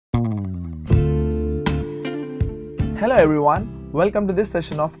Hello everyone, welcome to this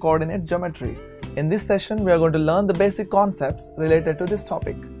session of coordinate geometry. In this session, we are going to learn the basic concepts related to this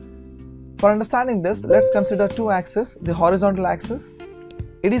topic. For understanding this, let's consider two axes, the horizontal axis.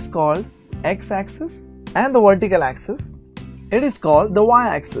 It is called x-axis, and the vertical axis. It is called the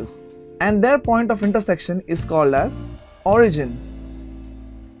y-axis, and their point of intersection is called as origin.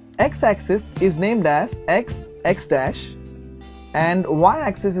 X-axis is named as x, x dash, and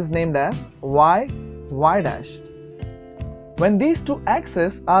y-axis is named as y, y dash. When these two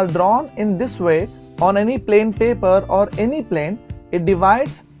axes are drawn in this way on any plain paper or any plane, it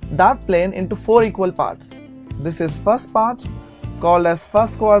divides that plane into four equal parts. This is first part called as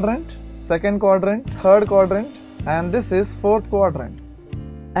first quadrant, second quadrant, third quadrant, and this is fourth quadrant.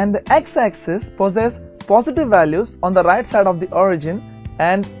 And the x-axis possesses positive values on the right side of the origin,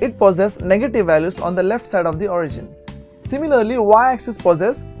 and it possesses negative values on the left side of the origin. Similarly, y-axis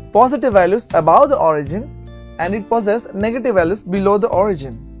possesses positive values above the origin, and it possesses negative values below the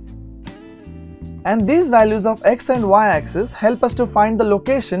origin. And these values of x and y axis help us to find the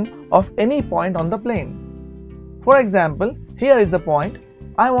location of any point on the plane. For example, here is the point.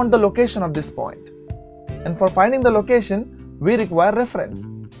 I want the location of this point. And for finding the location, we require reference.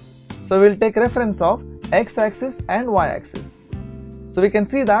 So we will take reference of x-axis and y-axis. So we can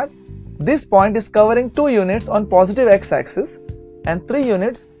see that this point is covering 2 units on positive x-axis and 3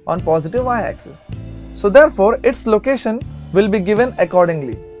 units on positive y-axis. So therefore, its location will be given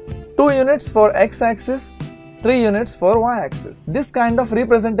accordingly. 2 units for x-axis, 3 units for y-axis. This kind of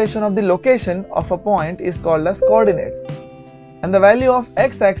representation of the location of a point is called as coordinates. And the value of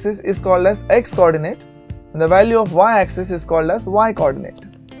x-axis is called as x-coordinate, and the value of y-axis is called as y-coordinate.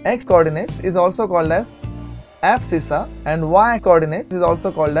 X-coordinate is also called as abscissa, and y-coordinate is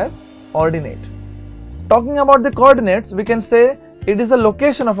also called as ordinate. Talking about the coordinates, we can say it is a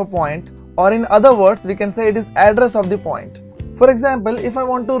location of a point, or in other words, we can say it is address of the point. For example, if I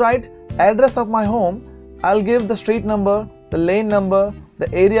want to write address of my home, I'll give the street number, the lane number,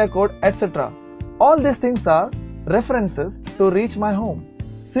 the area code, etc. All these things are references to reach my home.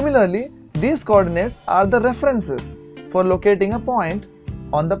 Similarly, these coordinates are the references for locating a point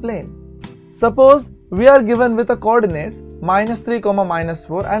on the plane. Suppose we are given with the coordinates -3,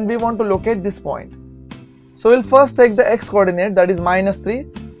 -4, and we want to locate this point. So we'll first take the x coordinate, that is -3,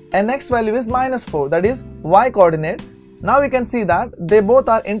 and next value is -4, that is y coordinate. Now we can see that they both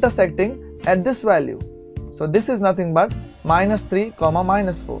are intersecting at this value. So this is nothing but -3,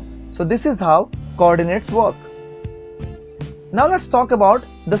 -4. So this is how coordinates work. Now let's talk about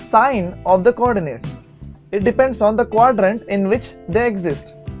the sign of the coordinates. It depends on the quadrant in which they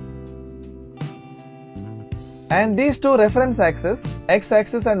exist. And these two reference axes,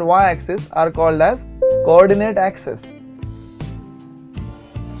 x-axis and y-axis, are called as coordinate axes.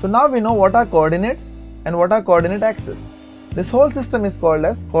 So now we know what are coordinates and what are coordinate axes. This whole system is called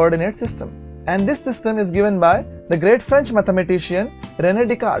as coordinate system, and this system is given by the great French mathematician René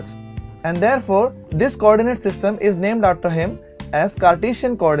Descartes, and therefore this coordinate system is named after him as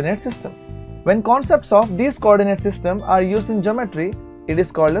Cartesian coordinate system. When concepts of these coordinate system are used in geometry, it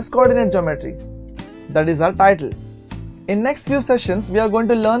is called as coordinate geometry. That is our title. In next few sessions, we are going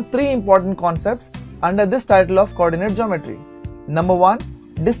to learn 3 important concepts under this title of coordinate geometry. Number 1,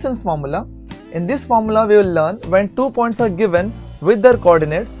 distance formula. In this formula, we will learn when 2 points are given with their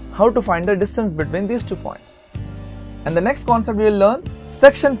coordinates, how to find the distance between these 2 points. And the next concept we will learn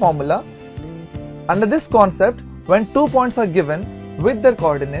section formula. Under this concept, when 2 points are given with their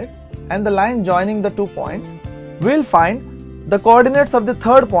coordinates and the line joining the 2 points, we will find the coordinates of the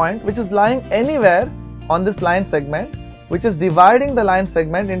third point, which is lying anywhere on this line segment, which is dividing the line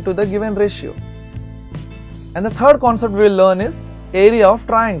segment into the given ratio. And the third concept we will learn is area of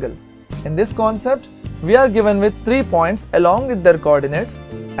triangle. In this concept, we are given with 3 points along with their coordinates,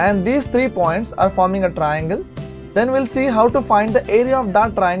 and these 3 points are forming a triangle. Then we'll see how to find the area of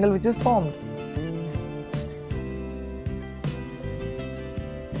that triangle which is formed.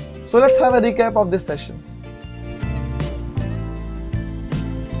 So let's have a recap of this session.